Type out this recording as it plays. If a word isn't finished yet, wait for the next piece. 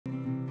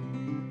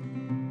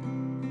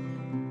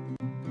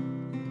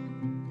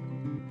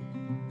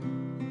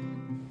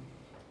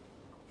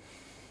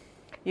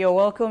You're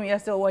welcome. You're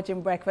still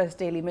watching Breakfast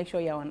Daily. Make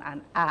sure you're on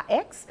an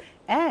RX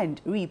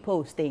and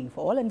reposting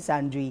for all and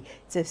sundry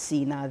to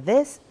see. Now,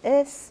 this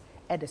is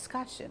a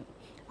discussion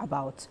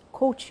about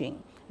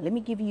coaching. Let me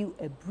give you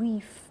a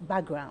brief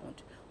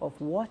background of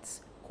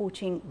what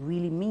coaching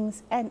really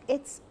means and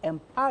its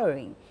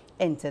empowering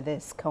into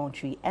this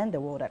country and the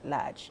world at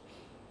large.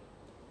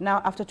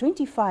 Now, after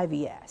 25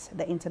 years,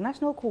 the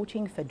International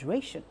Coaching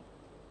Federation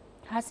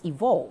has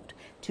evolved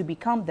to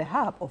become the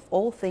hub of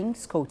all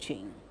things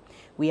coaching.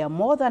 We are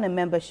more than a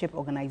membership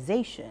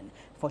organization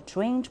for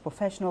trained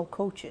professional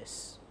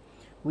coaches.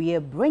 We are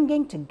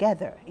bringing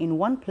together in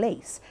one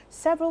place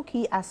several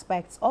key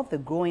aspects of the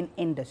growing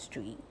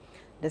industry.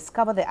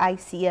 Discover the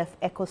ICF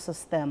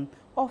ecosystem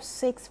of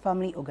 6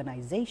 family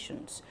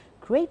organizations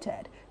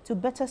created to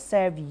better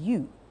serve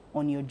you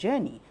on your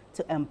journey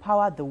to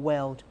empower the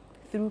world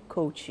through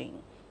coaching.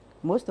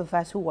 Most of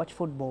us who watch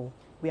football,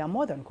 we are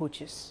more than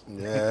coaches.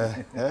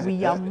 Yeah.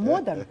 We are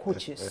more than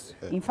coaches.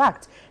 In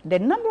fact, the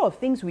number of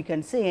things we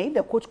can say, if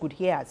the coach could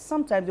hear us,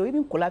 sometimes they'll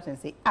even collapse and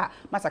say,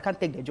 Master, I can't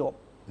take the job.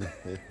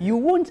 You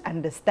won't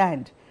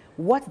understand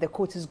what the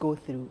coaches go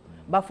through.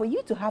 But for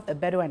you to have a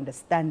better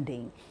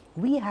understanding,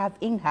 we have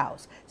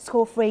in-house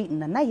Skofrey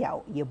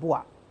Nanayao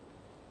Yeboah,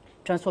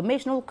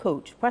 transformational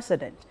coach,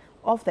 president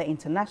of the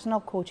International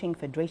Coaching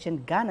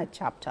Federation Ghana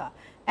chapter,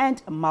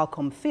 and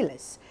Malcolm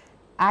Phyllis,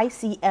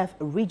 ICF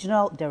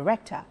regional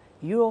director,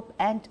 Europe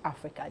and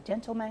Africa.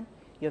 Gentlemen,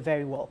 you're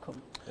very welcome.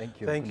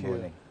 Thank you. Thank Good you.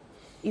 morning.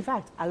 In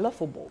fact, I love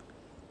football,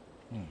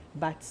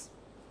 but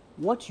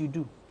what you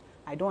do,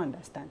 I don't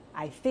understand.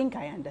 I think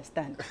I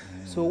understand.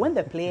 So when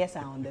the players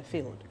are on the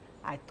field,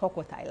 I talk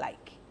what I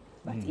like.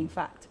 But in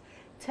fact,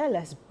 tell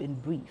us in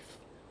brief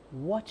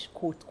what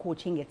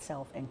coaching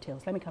itself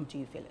entails. Let me come to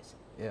you, Phyllis.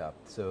 Yeah,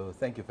 so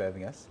thank you for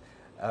having us.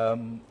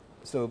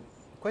 So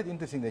quite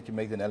interesting that you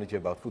make the analogy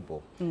about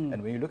football.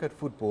 And when you look at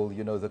football,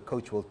 you know, the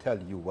coach will tell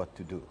you what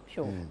to do.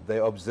 Sure. They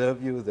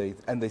observe you,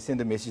 and they send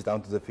a message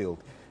down to the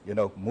field. You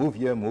know, move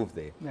here, move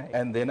there. Right.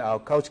 And then our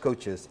couch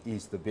coaches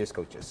is the best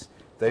coaches.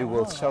 They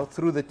will shout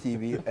through the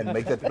TV and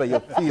make that player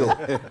feel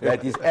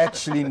that he's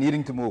actually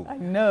needing to move. I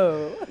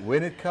know.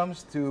 When it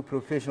comes to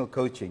professional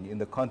coaching in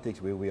the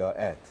context where we are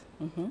at,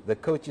 the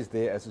coach is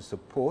there as a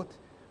support,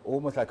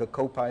 almost like a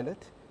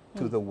co-pilot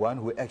to the one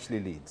who actually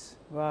leads,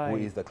 who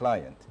Right. is the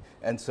client.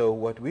 And so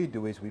what we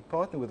do is we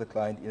partner with the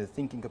client in a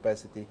thinking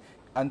capacity,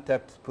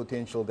 untapped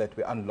potential that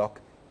we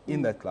unlock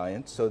in that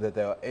client so that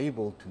they are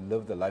able to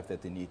live the life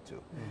that they need to.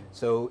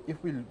 So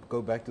if we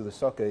go back to the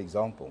soccer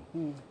example,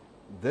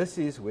 this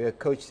is where a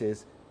coach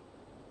says,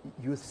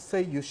 you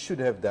say you should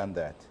have done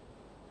that.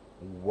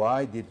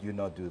 Why did you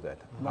not do that?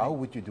 How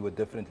would you do it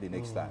differently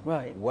next time?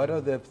 Right. What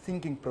are the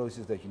thinking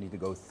process that you need to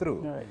go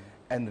through? Right.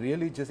 And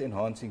really just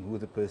enhancing who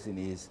the person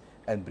is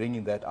and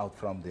bringing that out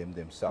from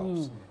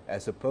themselves,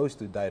 as opposed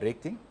to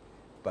directing,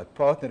 but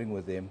partnering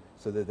with them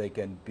so that they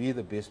can be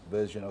the best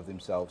version of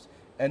themselves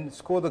and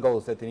score the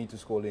goals that they need to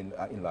score in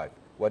life,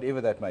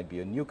 whatever that might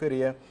be, a new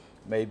career,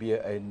 maybe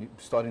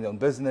starting their own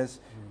business,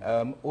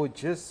 or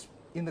just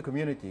in the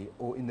community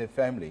or in their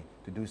family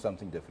to do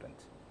something different.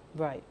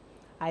 Right.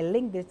 I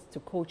link this to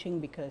coaching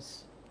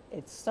because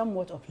it's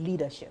somewhat of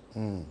leadership.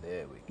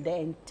 There we go. The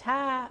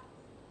entire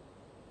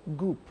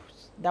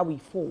groups that we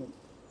form,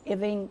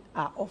 even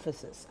our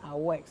offices, our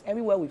works,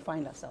 everywhere we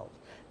find ourselves,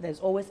 there's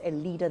always a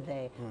leader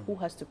there who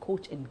has to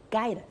coach and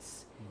guide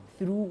us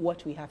through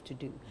what we have to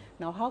do.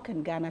 Now, how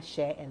can Ghana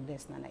share in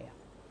this, Nanaya?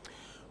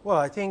 Well,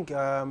 I think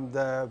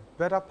the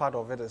better part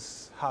of it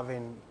is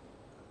having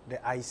the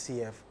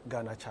ICF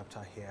Ghana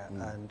chapter here.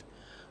 And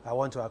I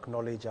want to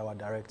acknowledge our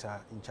director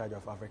in charge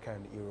of Africa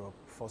and Europe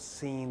for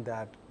seeing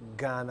that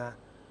Ghana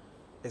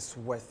is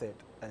worth it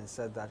and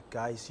said that,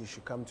 guys, you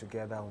should come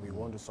together and we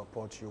want to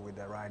support you with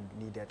the right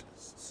needed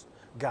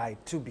guide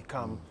to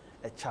become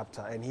a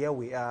chapter. And here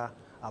we are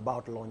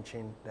about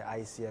launching the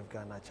ICF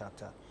Ghana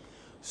chapter.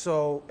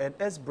 So it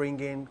is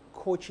bringing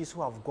coaches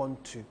who have gone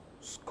to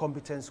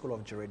competent school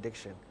of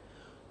jurisdiction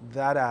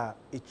that are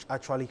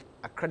actually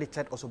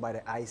accredited also by the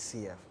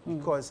ICF,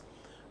 because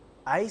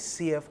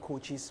ICF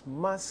coaches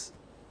must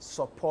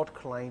support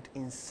client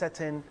in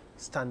certain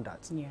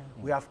standards. Yeah.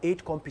 We have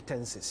 8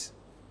 competencies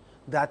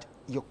that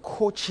your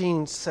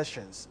coaching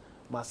sessions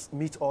must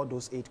meet all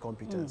those 8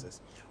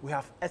 competencies. We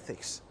have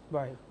ethics,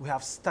 Right. we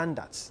have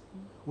standards,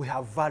 we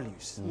have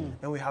values,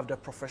 and we have the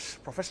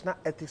professional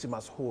ethics you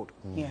must hold.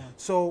 Yeah.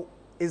 So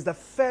it's the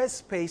first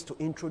space to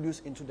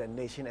introduce into the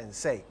nation and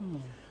say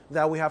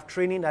that we have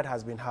training that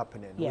has been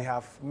happening. Yeah. We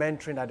have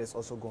mentoring that is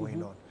also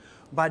going on.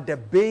 But the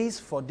base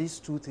for these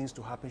 2 things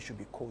to happen should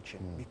be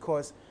coaching,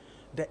 because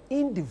the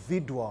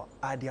individual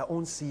are their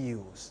own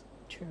CEOs.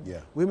 True. Yeah.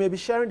 We may be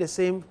sharing the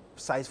same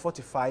size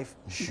 45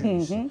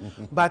 shoes,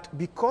 but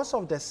because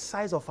of the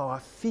size of our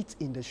feet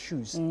in the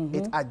shoes,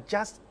 it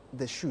adjusts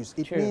the shoes.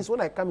 It True. means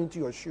when I come into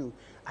your shoe,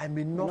 I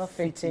may not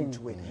fit fit in.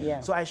 into it. Yeah.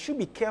 So I should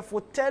be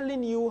careful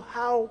telling you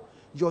how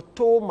Your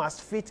toe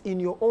must fit in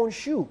your own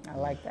shoe. I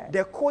like that.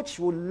 The coach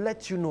will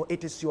let you know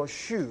it is your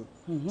shoe.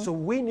 So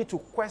we need to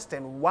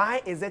question,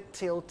 why is it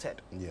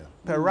tilted? Yeah.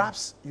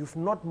 Perhaps you've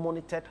not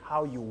monitored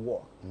how you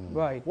walk.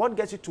 Right. What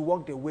gets you to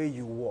walk the way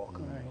you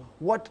walk?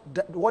 What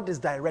is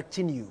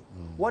directing you?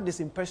 What is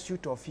in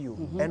pursuit of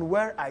you? And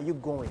where are you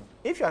going?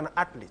 If you're an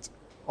athlete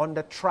on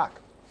the track,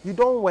 you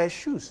don't wear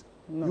shoes.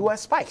 You wear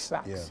spikes.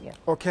 Spikes, yeah.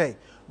 Okay.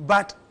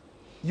 But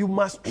you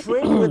must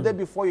train with it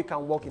before you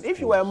can walk in. If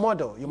you were a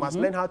model, you must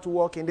learn how to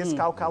walk in these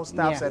cow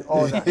staffs and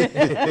all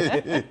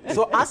that.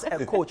 So as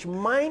a coach,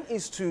 mine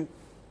is to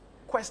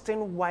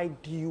question, why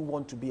do you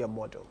want to be a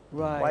model?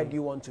 Right. Why do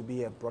you want to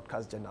be a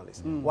broadcast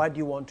journalist? Why do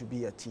you want to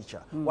be a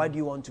teacher? Why do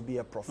you want to be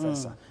a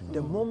professor?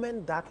 The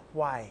moment that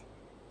why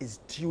is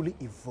duly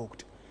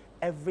evoked,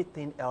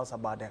 everything else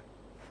about the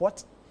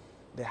what,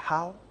 the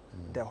how,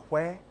 the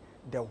where,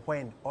 the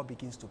when all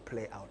begins to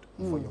play out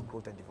for your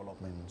growth and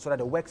development so that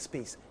the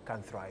workspace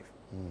can thrive.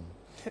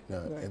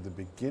 Now, at the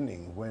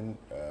beginning, when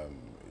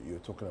you're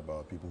talking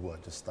about people who are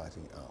just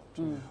starting out,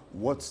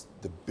 what's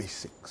the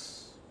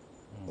basics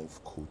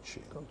of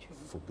coaching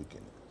for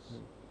beginners?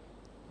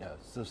 Yeah,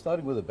 so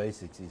starting with the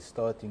basics is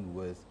starting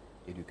with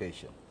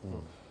education.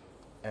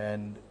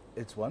 And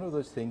it's one of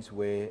those things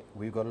where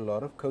we've got a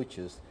lot of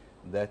coaches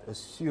that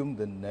assume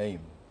the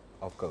name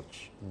of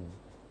coach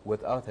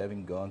without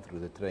having gone through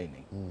the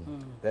training.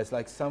 That's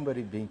like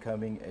somebody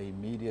becoming a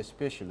media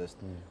specialist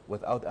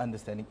without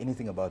understanding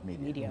anything about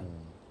media.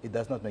 It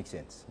does not make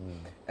sense.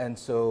 And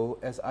so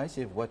as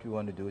ICF, what we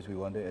want to do is we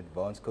want to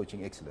advance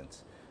coaching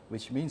excellence,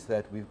 which means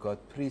that we've got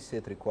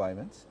preset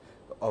requirements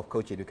of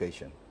coach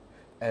education.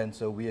 And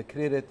so we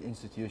accredit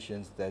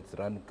institutions that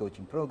run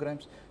coaching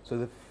programs. So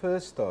the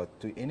first start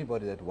to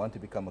anybody that want to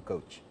become a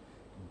coach,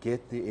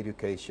 get the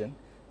education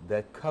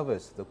that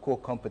covers the core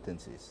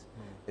competencies.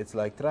 It's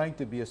like trying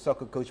to be a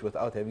soccer coach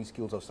without having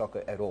skills of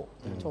soccer at all.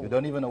 You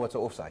don't even know what's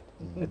an offside.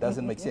 It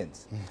doesn't make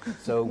sense.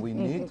 So we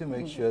need to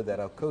make sure that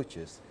our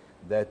coaches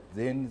that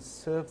then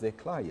serve their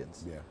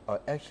clients are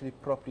actually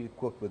properly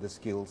equipped with the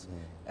skills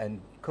and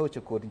coach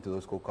according to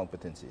those core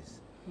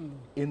competencies.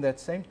 In that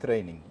same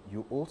training,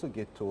 you also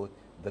get taught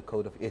the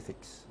code of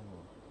ethics.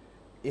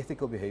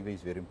 Ethical behavior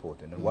is very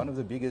important. And one of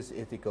the biggest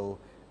ethical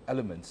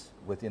elements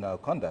within our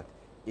conduct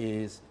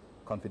is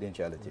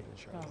confidentiality.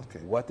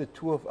 Okay. What the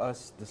two of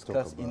us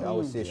discuss in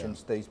our session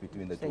stays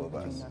between the two of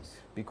us.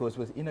 Because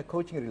within a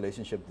coaching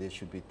relationship, there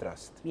should be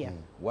trust.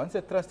 Once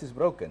that trust is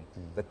broken,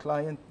 the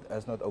client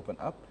does not open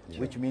up,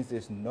 which means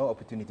there's no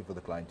opportunity for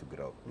the client to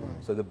grow.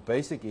 So the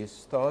basic is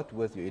start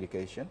with your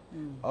education.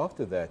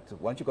 After that,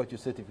 once you got your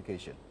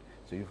certification,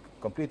 so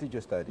you've completed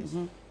your studies,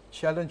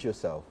 challenge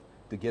yourself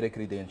to get a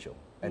credential.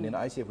 And in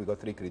ICF, we've got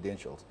 3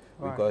 credentials.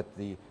 We've got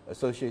the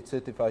Associate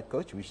Certified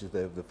Coach, which is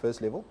the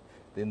first level,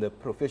 then the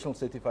Professional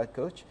Certified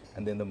Coach,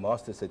 and then the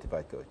Master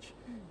Certified Coach.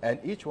 And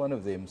each one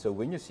of them, so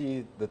when you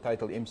see the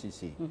title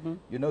MCC,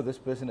 you know this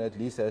person at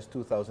least has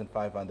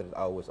 2,500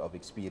 hours of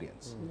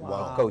experience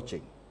of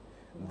coaching.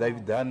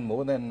 They've done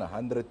more than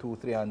 100 to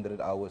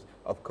 300 hours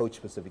of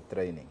coach-specific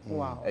training.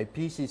 A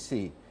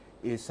PCC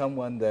is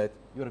someone that,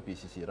 you're a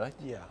PCC, right?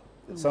 Yeah.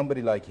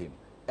 Somebody like him,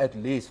 at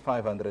least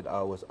 500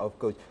 hours of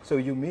coach. So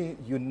you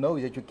know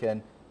that you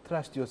can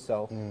trust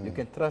yourself, you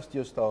can trust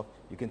your staff,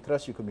 you can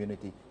trust your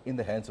community in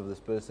the hands of this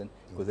person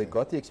because they've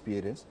got the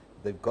experience,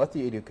 they've got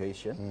the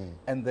education,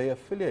 and they're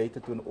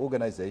affiliated to an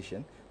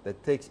organization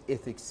that takes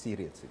ethics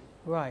seriously.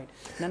 Right.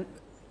 Go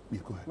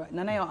ahead.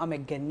 Nanayo, I'm a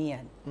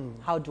Ghanaian.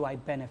 How do I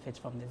benefit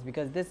from this?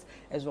 Because this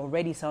is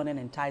already sounding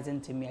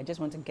enticing to me. I just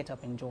want to get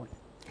up and join.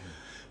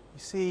 You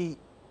see,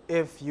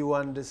 if you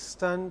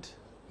understand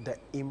the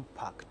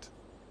impact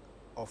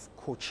of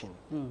coaching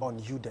on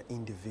you, the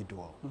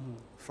individual,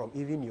 from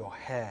even your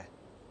hair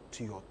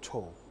to your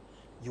toe,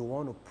 you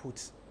want to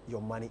put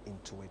your money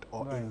into it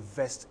or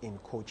invest in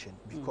coaching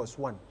because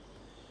one,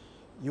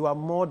 you are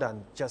more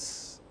than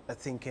just a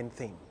thinking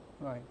thing.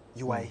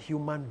 You are a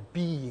human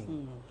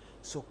being.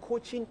 So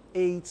coaching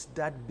aids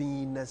that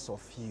beingness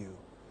of you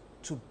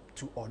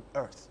to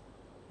unearth.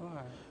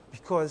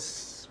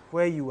 Because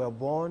where you were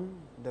born,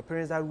 the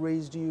parents that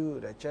raised you,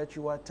 the church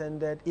you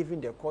attended,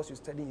 even the course you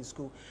studied in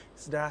school,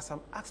 so there are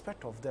some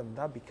aspect of them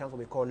that becomes what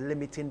we call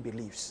limiting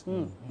beliefs.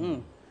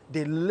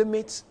 They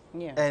limit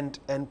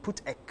and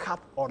put a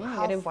cap on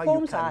how far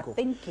you can go.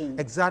 Thinking.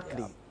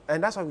 Exactly.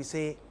 And that's why we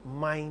say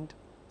mind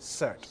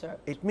cert.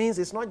 It means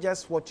it's not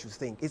just what you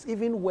think, it's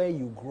even where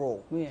you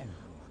grow.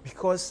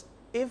 Because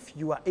if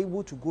you are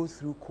able to go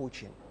through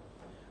coaching,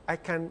 I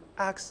can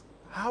ask,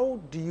 how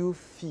do you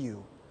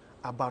feel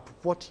about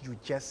what you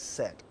just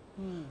said?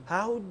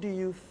 How do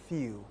you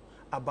feel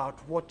about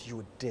what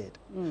you did?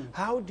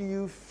 How do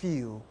you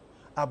feel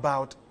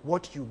about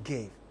what you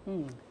gave?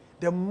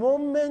 The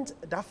moment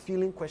that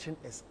feeling question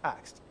is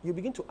asked, you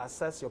begin to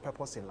assess your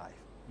purpose in life.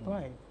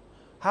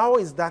 How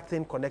is that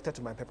thing connected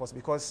to my purpose?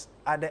 Because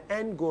at the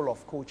end goal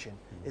of coaching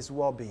is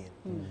well-being,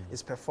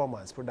 is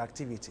performance,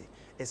 productivity,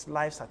 is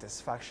life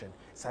satisfaction,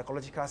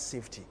 psychological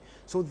safety.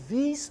 So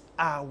these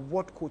are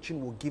what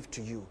coaching will give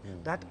to you.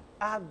 That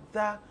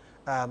other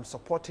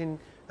supporting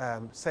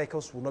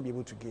cycles will not be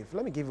able to give.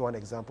 Let me give you one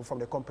example from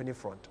the company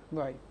front.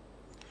 Right.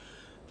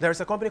 There is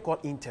a company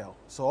called Intel.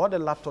 So all the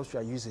laptops you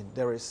are using,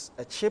 there is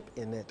a chip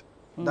in it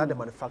that the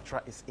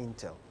manufacturer is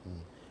Intel.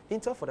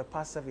 Intel for the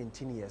past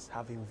 17 years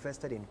have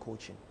invested in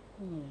coaching.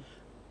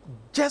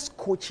 Just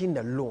coaching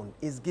alone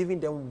is giving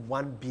them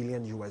 $1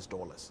 billion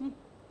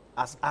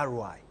as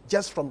ROI.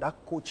 Just from that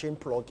coaching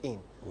plug-in.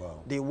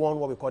 Wow. They won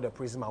what we call the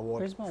Prism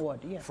Award,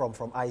 Yeah. from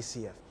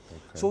ICF. Okay.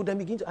 So then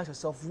begin to ask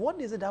yourself, what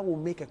is it that will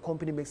make a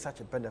company make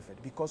such a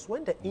benefit? Because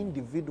when the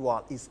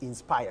individual is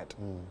inspired,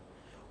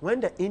 when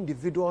the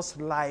individual's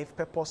life,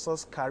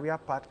 purposes, career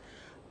path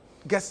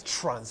gets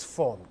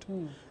transformed,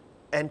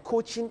 and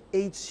coaching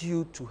aids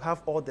you to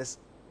have all this,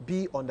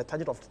 be on the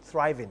tangent of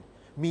thriving,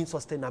 means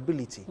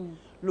sustainability.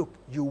 Look,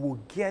 you will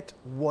get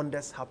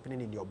wonders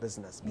happening in your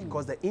business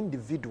because the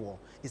individual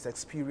is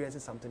experiencing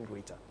something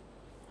greater.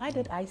 I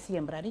did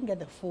ICM, but I didn't get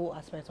the full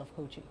aspects of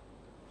coaching.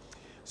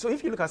 So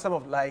if you look at some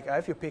of, like,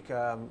 if you pick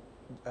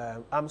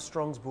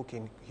Armstrong's book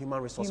in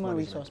Human Resource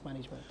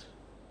Management,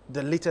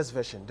 the latest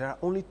version, there are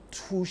only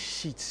 2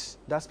 sheets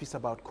that speaks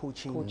about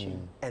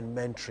coaching and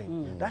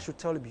mentoring. That should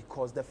tell you,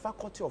 because the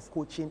faculty of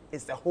coaching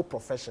is the whole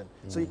profession.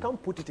 So you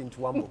can't put it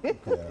into one book.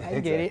 I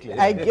get it.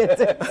 I get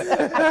it.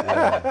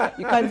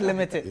 You can't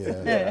limit it.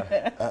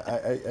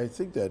 I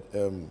think that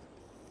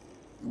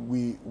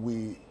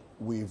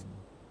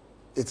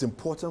it's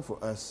important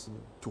for us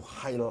to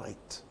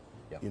highlight,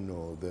 you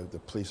know, the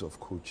place of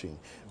coaching.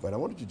 But I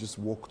wanted to just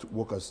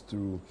walk us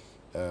through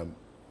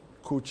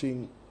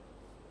coaching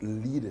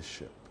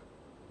leadership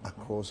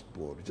across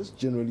board. Just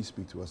generally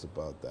speak to us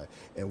about that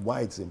and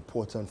why it's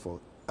important for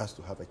us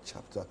to have a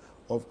chapter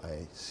of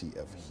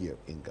ICF here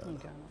in Ghana.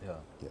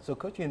 Yeah. So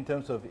coaching in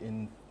terms of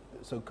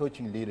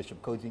coaching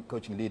leadership,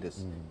 coaching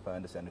leaders, if I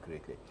understand it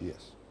correctly.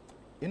 Yes.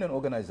 In an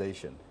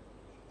organization,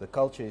 the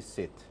culture is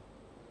set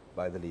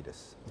by the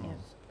leaders.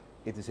 Yes.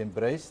 It is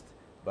embraced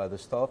by the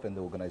staff and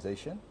the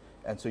organization,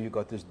 and so you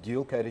got this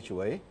dual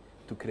carriageway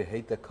to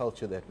create the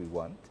culture that we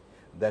want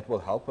that will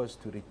help us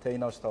to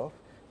retain our staff,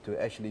 to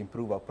actually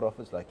improve our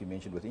profits, like you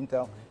mentioned with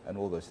Intel, and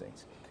all those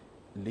things.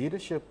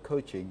 Leadership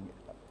coaching,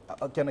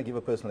 can I give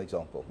a personal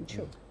example?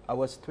 Sure. I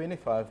was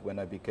 25 when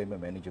I became a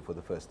manager for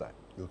the first time.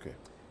 Okay.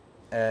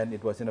 And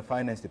it was in a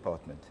finance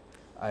department.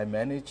 I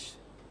managed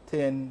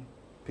 10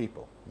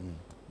 people,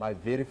 my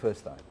very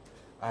first time.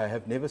 I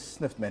have never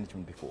sniffed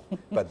management before,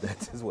 but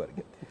that is what I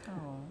get.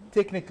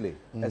 Technically,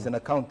 as an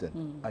accountant,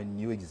 I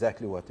knew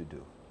exactly what to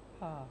do.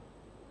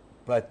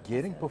 But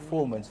getting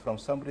performance from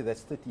somebody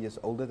that's 30 years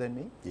older than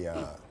me,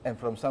 and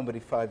from somebody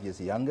 5 years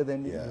younger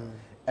than me,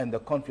 and the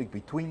conflict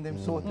between them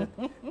sorted,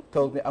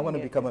 told me I want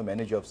to become a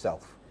manager of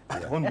self. I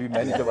won't be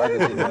manager of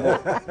others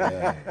anymore.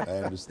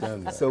 I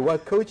understand that. So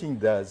what coaching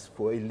does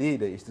for a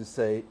leader is to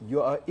say,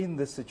 you are in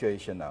this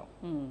situation now.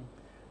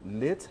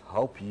 Let's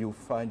help you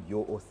find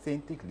your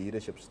authentic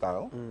leadership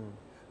style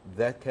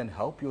that can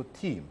help your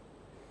team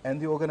and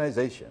the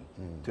organization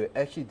to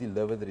actually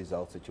deliver the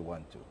results that you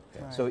want to.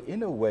 Right. So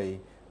in a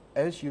way,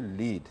 as you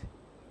lead,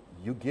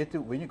 you get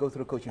to, when you go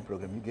through a coaching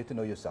program, you get to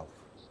know yourself.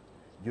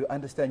 You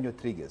understand your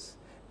triggers.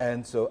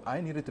 And so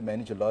I needed to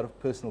manage a lot of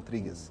personal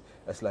triggers.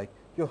 It's like,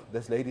 yo,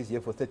 this lady's here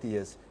for 30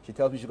 years. She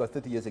tells me she's got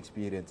 30 years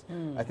experience.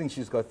 I think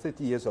she's got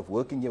 30 years of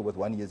working here with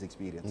 1 year's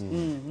experience.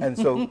 And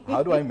so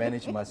how do I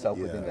manage myself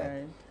within that?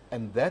 Right.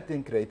 And that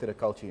then created a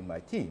culture in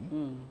my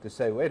team to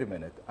say, wait a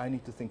minute, I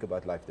need to think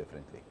about life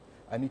differently.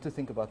 I need to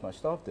think about my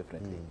staff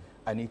differently.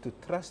 I need to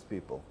trust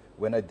people.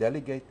 When I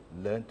delegate,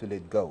 learn to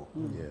let go.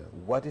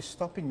 What is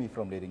stopping me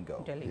from letting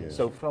go?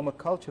 So from a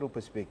cultural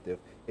perspective,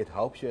 it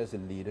helps you as a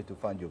leader to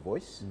find your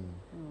voice,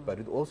 but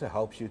it also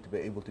helps you to be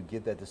able to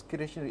get that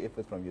discretionary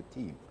effort from your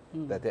team,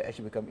 that they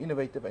actually become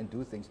innovative and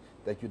do things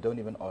that you don't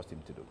even ask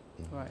them to do.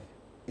 Right.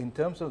 In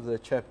terms of the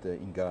chapter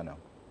in Ghana,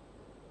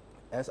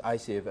 as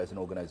ICF as an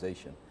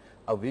organization,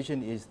 our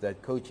vision is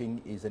that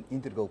coaching is an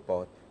integral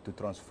part to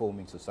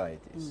transforming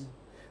societies.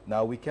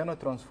 Now, we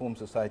cannot transform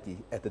society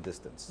at a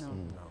distance.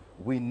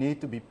 We need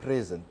to be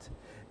present.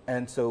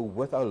 And so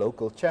with our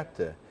local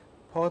chapter,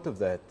 part of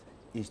that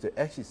is to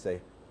actually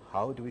say,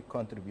 how do we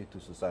contribute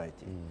to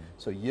society?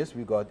 So yes,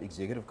 we got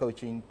executive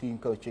coaching, team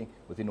coaching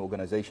within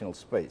organizational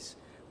space.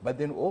 But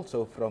then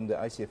also from the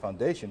ICF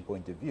Foundation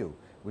point of view,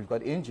 we've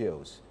got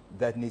NGOs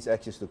that needs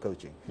access to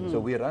coaching. So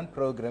we run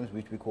programs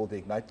which we call the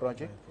Ignite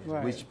Project,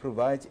 which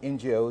provides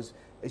NGOs,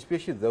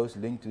 especially those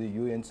linked to the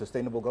UN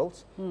Sustainable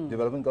Goals,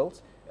 Development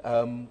Goals,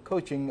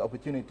 coaching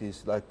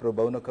opportunities like pro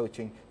bono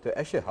coaching to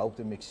actually help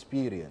them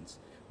experience.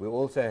 We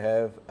also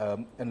have,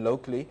 and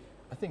locally,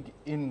 I think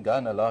in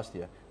Ghana last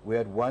year, we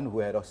had one who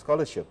had a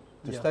scholarship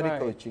to study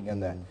coaching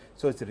and that.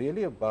 So it's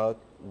really about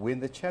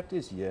when the chapter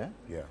is here,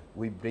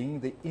 we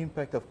bring the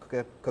impact of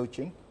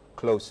coaching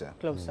closer.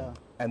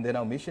 And then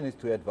our mission is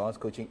to advance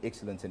coaching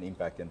excellence and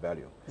impact and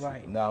value.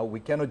 Right. Now, we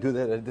cannot do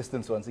that at a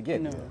distance once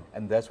again.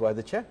 And that's why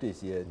the chapter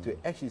is here to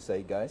actually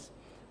say, guys,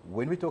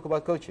 when we talk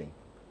about coaching,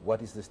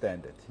 what is the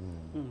standard.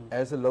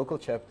 As a local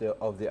chapter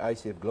of the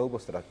ICF global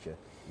structure,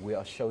 we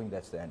are showing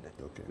that standard.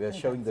 Okay. We are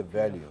showing the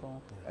value,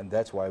 and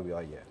that's why we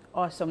are here.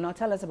 Awesome. Now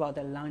tell us about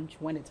the lunch,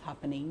 when it's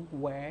happening,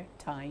 where,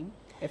 time,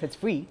 if it's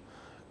free.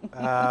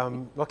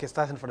 Okay,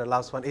 starting from the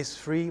last one, it's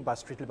free but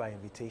strictly by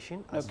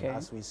invitation.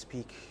 As we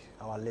speak,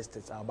 our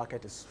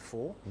bucket is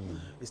full.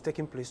 It's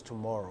taking place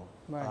tomorrow,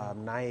 9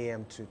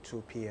 a.m. to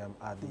 2 p.m.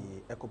 at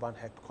the Ecobank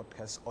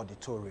Headquarters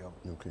Auditorium.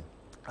 Okay.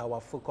 Our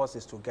focus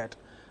is to get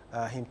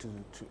him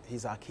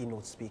he's our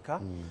keynote speaker.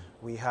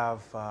 We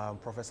have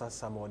Professor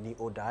Samoni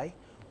Odai,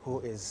 who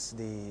is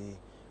the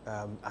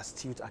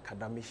astute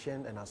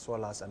academician and as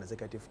well as an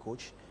executive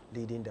coach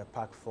leading the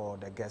pack for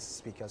the guest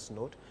speaker's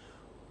note.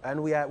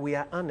 And we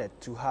are honored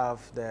to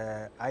have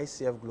the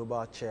ICF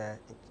Global Chair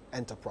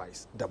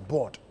Enterprise, the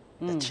board,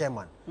 the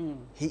chairman.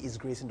 He is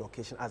gracing the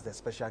occasion as the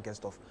special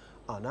guest of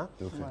honor.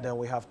 Then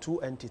we have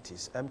two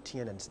entities,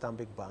 MTN and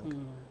Stanbic Bank,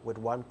 with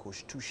one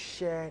coach to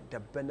share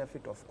the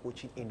benefit of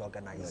coaching in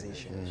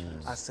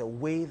organization as a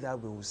way that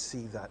we will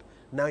see that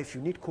now if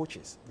you need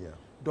coaches,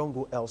 don't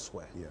go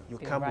elsewhere. You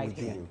come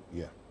within.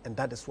 And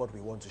that is what we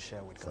want to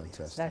share with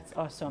clients. That's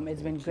awesome.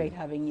 It's been great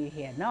having you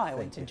here. Now I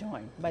want to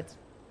join, but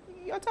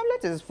your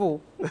tablet is full.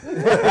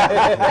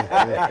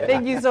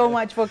 Thank you so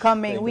much for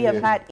coming. We have had